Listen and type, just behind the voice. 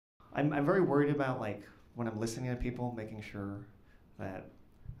I'm very worried about like when I'm listening to people, making sure that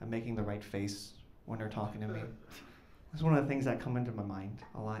I'm making the right face when they're talking to me. It's one of the things that come into my mind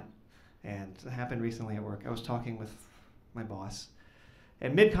a lot. And it happened recently at work. I was talking with my boss.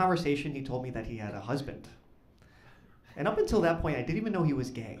 And mid-conversation, he told me that he had a husband. And up until that point, I didn't even know he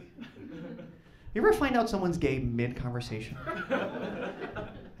was gay. You ever find out someone's gay mid-conversation?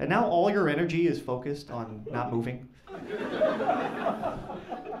 And now all your energy is focused on not moving.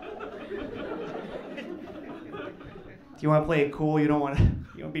 You want to play it cool, you don't want to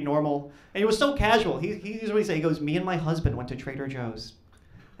be normal. And he was so casual. He's what he said. He goes, me and my husband went to Trader Joe's.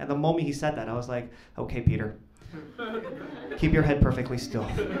 And the moment he said that, I was like, okay, Peter, keep your head perfectly still.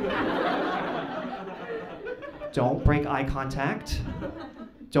 Don't break eye contact.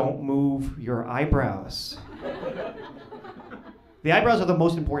 Don't move your eyebrows. The eyebrows are the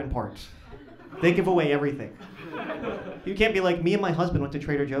most important part. They give away everything. You can't be like, me and my husband went to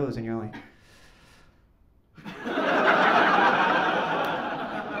Trader Joe's, and you're like,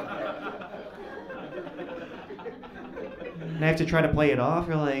 and I have to try to play it off.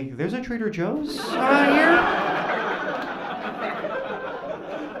 You're like, there's a Trader Joe's around here?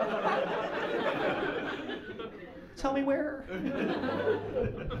 Tell me where.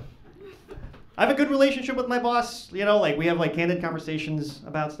 I have a good relationship with my boss. You know, like we have like candid conversations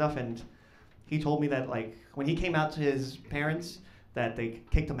about stuff, and he told me that like when he came out to his parents, that they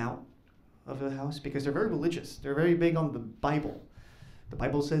kicked him out of the house because they're very religious. They're very big on the Bible. The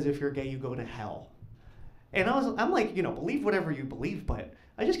Bible says if you're gay, you go to hell. And I'm like, you know, believe whatever you believe, but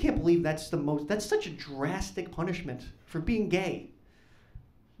I just can't believe that's such a drastic punishment for being gay.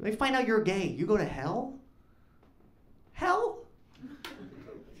 When they find out you're gay, you go to hell? Hell?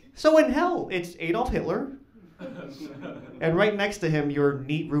 So in hell, it's Adolf Hitler, and right next to him, your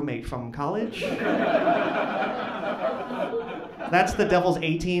neat roommate from college. That's the devil's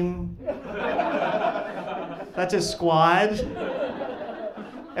A-team. That's his squad.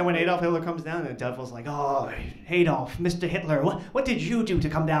 And when Adolf Hitler comes down, the devil's like, oh, Adolf, Mr. Hitler, what did you do to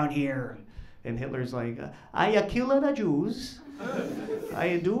come down here? And Hitler's like, I kill the Jews,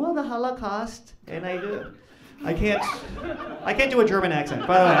 I do the Holocaust, and I can't do a German accent,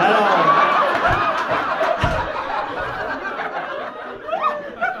 by the way.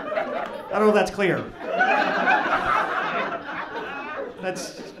 I don't know if that's clear.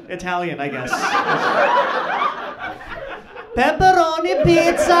 That's Italian, I guess. Pepperoni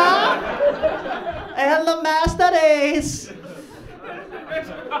pizza and the master ace.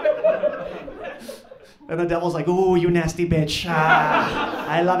 And the devil's like, ooh, you nasty bitch.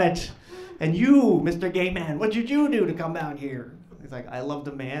 I love it. And you, Mr. Gay Man, what did you do to come down here? He's like, I loved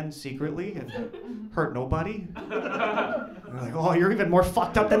a man secretly and hurt nobody. And they're like, oh, you're even more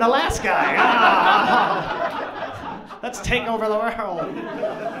fucked up than the last guy. Let's take over the world.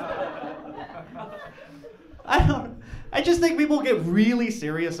 I just think people get really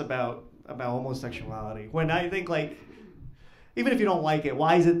serious about homosexuality. When I think like, even if you don't like it,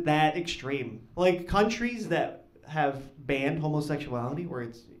 why is it that extreme? Like countries that have banned homosexuality, where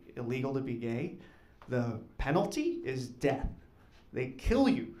it's illegal to be gay, the penalty is death. They kill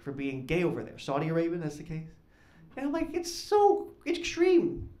you for being gay over there. Saudi Arabia, that's the case. And I'm like, it's so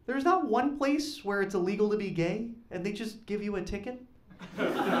extreme. There's not one place where it's illegal to be gay and they just give you a ticket.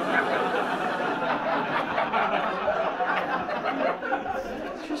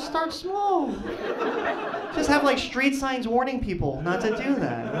 Just start small. Just have like street signs warning people not to do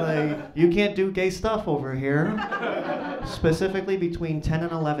that. Like, you can't do gay stuff over here. Specifically between 10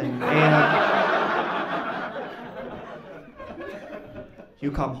 and 11 a.m.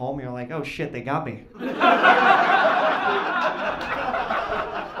 You come home, you're like, oh shit, they got me.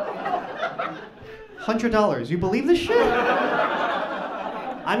 $100. You believe this shit?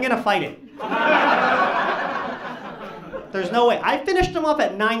 I'm gonna fight it. There's no way. I finished them up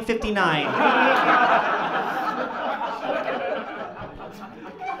at 9:59.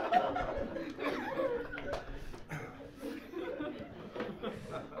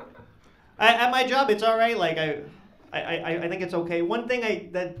 At my job, it's all right. Like I think it's okay. One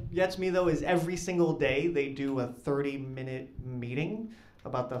thing that gets me though is every single day they do a 30-minute meeting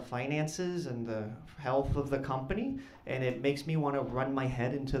about the finances and the health of the company, and it makes me want to run my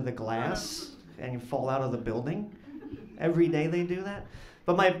head into the glass and fall out of the building. Every day they do that.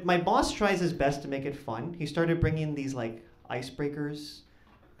 But my boss tries his best to make it fun. He started bringing these like icebreakers,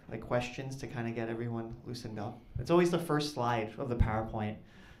 like questions to kind of get everyone loosened up. It's always the first slide of the PowerPoint.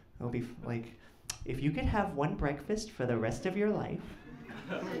 It'll be like, if you could have one breakfast for the rest of your life,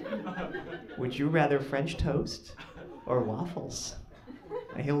 would you rather French toast or waffles?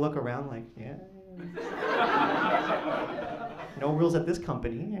 And he'll look around like, yeah. No rules at this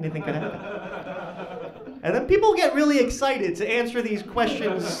company. Anything can happen. And then people get really excited to answer these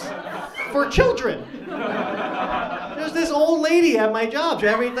questions for children. There's this old lady at my job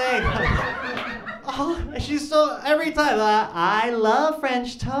every day. Oh, she's so, every time, I love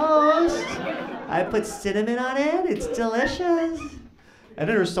French toast. I put cinnamon on it, it's delicious. And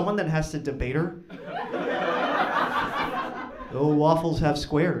then there's someone that has to debate her. Oh, waffles have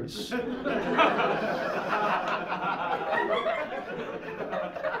squares.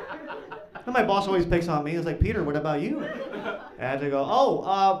 And my boss always picks on me. He's like, Peter, what about you? And I have to go,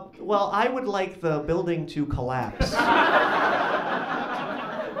 well, I would like the building to collapse.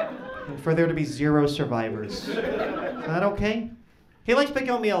 And for there to be 0 survivors. Is that okay? He likes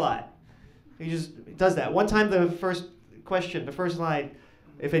picking on me a lot. He just does that. One time, the first line,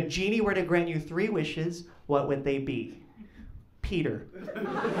 if a genie were to grant you 3 wishes, what would they be? Peter.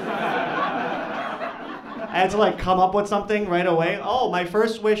 I had to like come up with something right away. Oh, my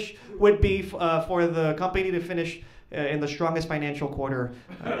first wish would be for the company to finish in the strongest financial quarter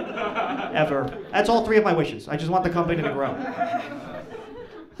ever. That's all 3 of my wishes. I just want the company to grow.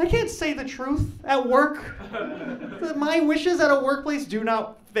 I can't say the truth at work. My wishes at a workplace do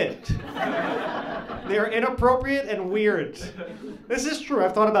not fit. They're inappropriate and weird. This is true.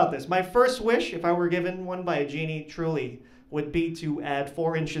 I've thought about this. My first wish, if I were given one by a genie, truly, would be to add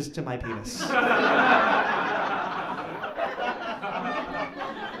 4 inches to my penis.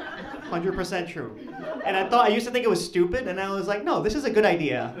 100% true. And I used to think it was stupid, and I was like, no, this is a good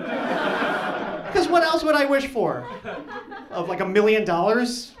idea. Because what else would I wish for? Of like $1 million?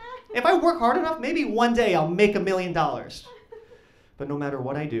 If I work hard enough, maybe one day I'll make $1 million. But no matter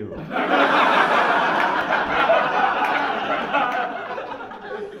what I do,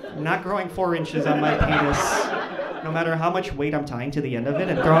 I'm not growing 4 inches on my penis. No matter how much weight I'm tying to the end of it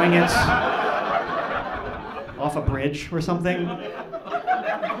and throwing it off a bridge or something.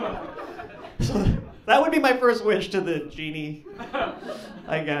 So that would be my first wish to the genie,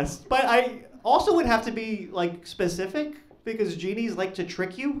 I guess. But I also would have to be like specific because genies like to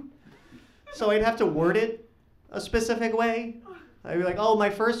trick you. So I'd have to word it a specific way. I'd be like, oh,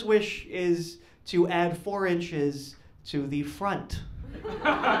 my first wish is to add 4 inches to the front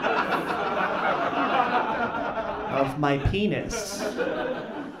of my penis.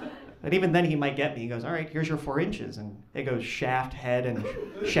 And even then he might get me. He goes, all right, here's your 4 inches. And it goes shaft, head, and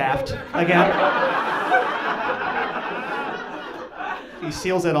shaft again. He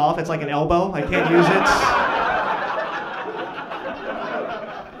seals it off. It's like an elbow. I can't use it.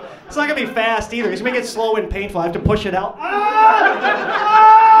 It's not going to be fast either. He's going to make it slow and painful. I have to push it out.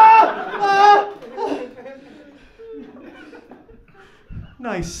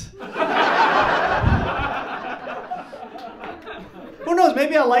 Nice. Who knows?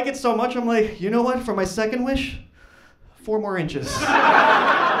 Maybe I like it so much, I'm like, you know what? For my second wish, 4 more inches. Come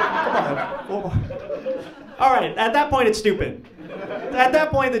on. 4 more. All right, at that point, it's stupid. At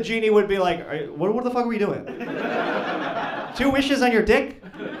that point, the genie would be like, what the fuck are we doing? 2 wishes on your dick?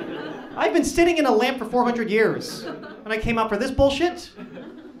 I've been sitting in a lamp for 400 years, and I came out for this bullshit?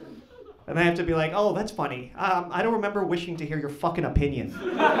 And I have to be like, oh, that's funny. I don't remember wishing to hear your fucking opinion.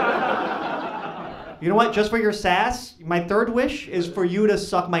 You know what? Just for your sass, my third wish is for you to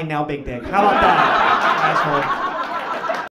suck my now big dick. How about that, asshole?